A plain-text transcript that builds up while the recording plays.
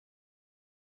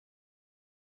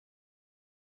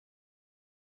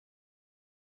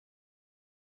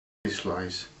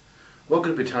flies. What we're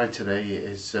going to be tying today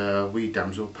is wee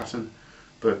damsel pattern,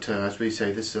 but as we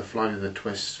say, this is a fly with a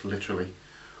twist, literally.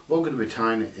 What we're going to be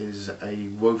tying is a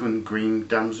woven green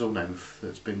damsel nymph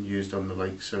that's been used on the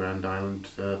lakes around Ireland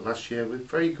last year with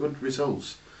very good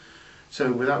results.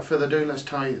 So without further ado, let's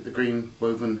tie the green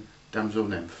woven damsel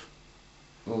nymph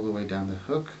all the way down the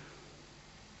hook.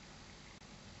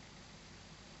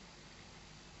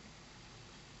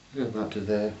 Go back to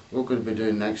there. What we're going to be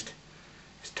doing next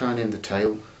is tying in the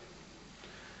tail.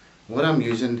 What I'm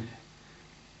using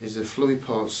is the fluey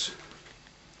parts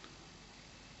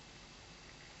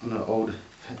on an old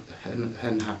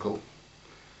hen hackle.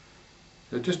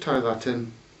 So just tie that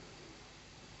in,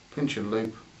 pinch and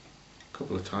loop a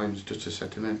couple of times just to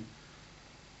set them in.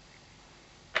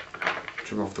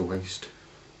 Trim off the waste.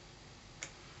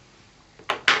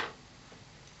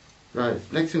 Right,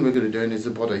 next thing we're going to be doing is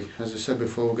the body. As I said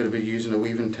before, we're going to be using a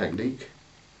weaving technique.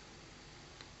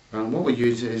 And what we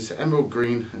use is emerald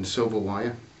green and silver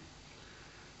wire.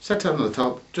 Set it on the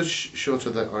top, just short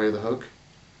of the eye of the hook.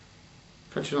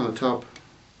 Catch it on the top,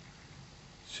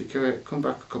 secure it, come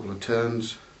back a couple of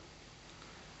turns,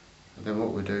 and then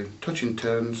what we do, touching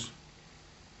turns,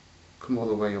 come all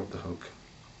the way up the hook.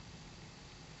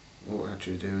 What we're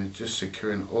actually doing is just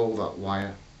securing all that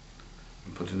wire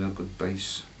and putting a good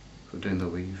base for doing the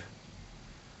weave.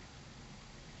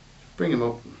 Bring them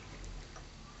up,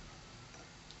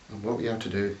 and what we have to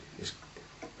do is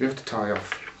we have to tie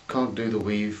off. You can't do the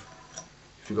weave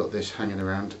if you've got this hanging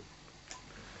around.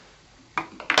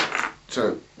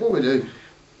 So what we do,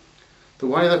 the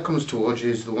wire that comes towards you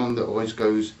is the one that always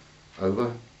goes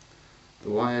over. The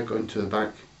wire going to the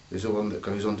back is the one that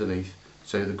goes underneath.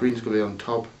 So the green's going to be on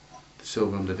top, the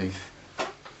silver underneath.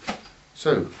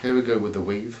 So here we go with the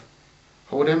weave.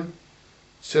 Hold him,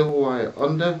 silver wire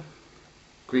under,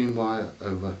 green wire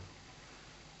over.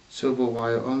 Silver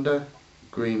wire under,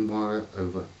 green wire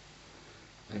over.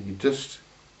 And you're just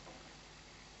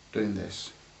doing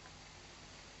this.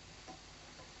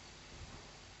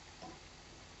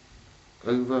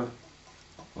 Over,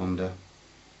 under,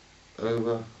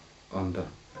 over, under.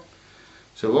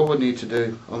 So what we need to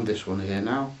do on this one here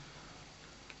now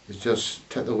is just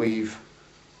take the weave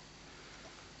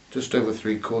just over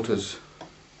 3/4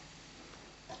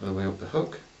 of the way up the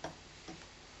hook,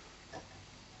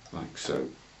 like so.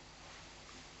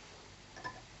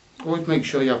 Always make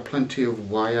sure you have plenty of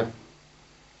wire.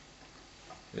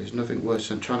 There's nothing worse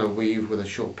than trying to weave with a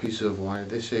short piece of wire.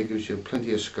 This here gives you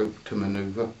plenty of scope to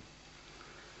manoeuvre.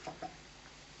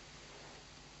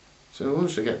 So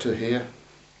once I get to here,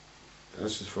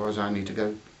 that's as far as I need to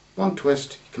go. One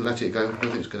twist, you can let it go,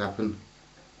 nothing's going to happen.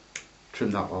 Trim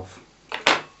that off.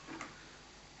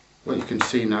 What you can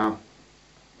see now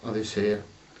on this here,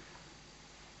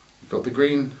 you've got the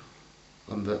green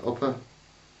on the upper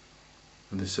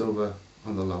and the silver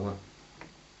on the lower.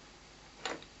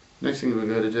 Next thing we're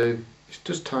going to do is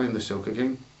just tie in the silk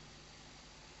again.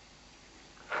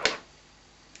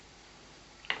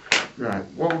 Right,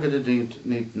 what we're going to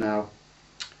need now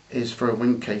is for a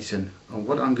wing casing, and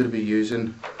what I'm going to be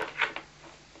using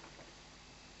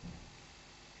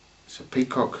is a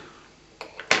peacock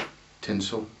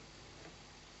tinsel.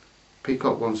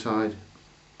 Peacock one side,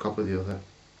 copper the other.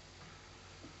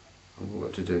 And what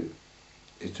we're going to do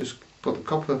is just put the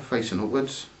copper facing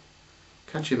upwards,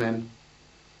 catch him in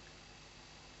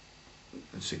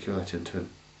and secure that into him.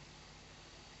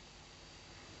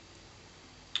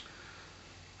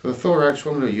 For the thorax,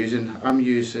 what I'm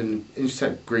using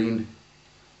insect green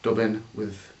dubbing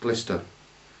with glister.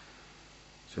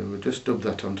 So we'll just dub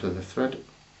that onto the thread,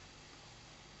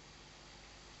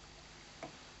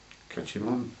 catch him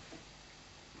on,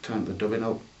 tighten the dubbing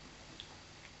up.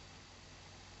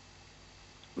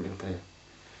 There.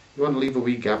 You want to leave a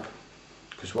wee gap,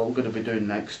 because what we're going to be doing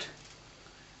next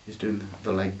is doing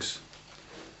the legs.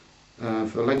 For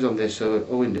the legs on this,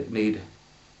 all we need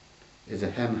is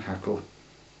a hem hackle.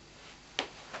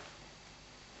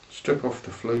 Strip off the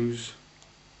flues.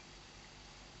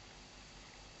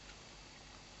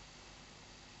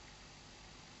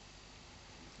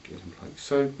 Get them like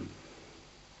so.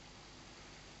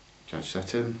 Catch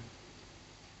that in.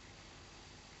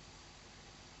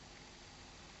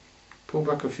 Pull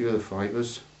back a few of the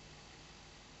fibres.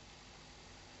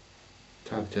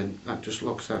 Tie it in. That just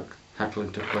locks that hackle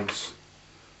into place.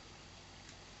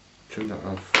 Trim that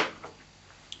off.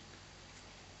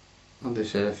 On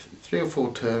this here, 3 or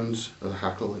 4 turns of the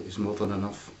hackle is more than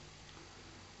enough.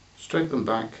 Straighten them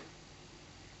back.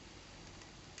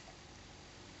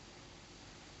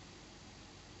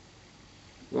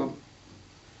 1,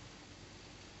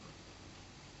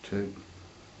 2,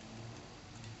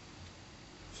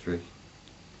 3.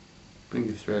 bring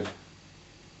your thread,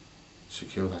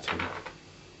 secure that in.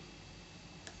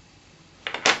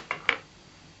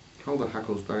 Hold the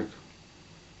hackles back,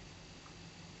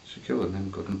 secure them in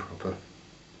good and proper.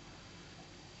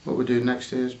 What we do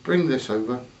next is bring this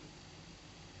over.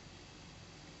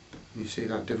 You see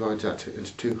that divides that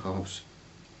into two halves.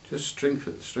 Just strength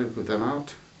them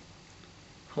out,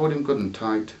 hold him good and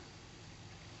tight,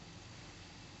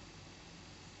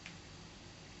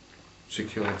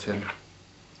 secure it in,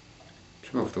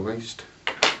 trim off the waist,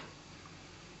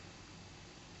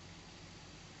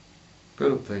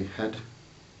 build up the head,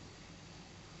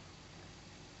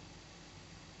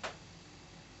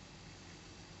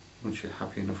 once you're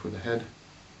happy enough with the head,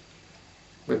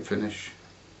 whip finish,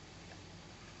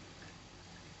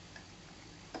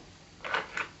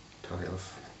 tie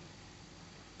off.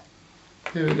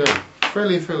 Here we go,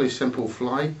 fairly simple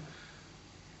fly,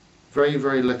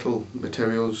 very little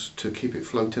materials to keep it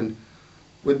floating.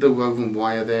 With the woven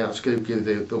wire there, that's going to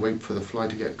give the weight for the fly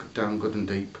to get down good and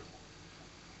deep.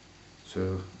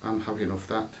 So I'm happy enough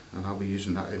with that, and I'll be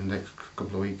using that in the next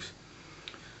couple of weeks.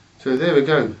 So there we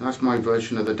go, that's my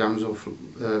version of the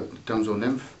Damsel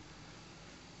Nymph,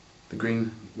 the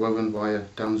green woven wire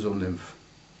Damsel Nymph.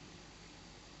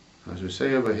 As we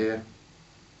say over here,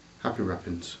 happy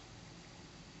wrappings.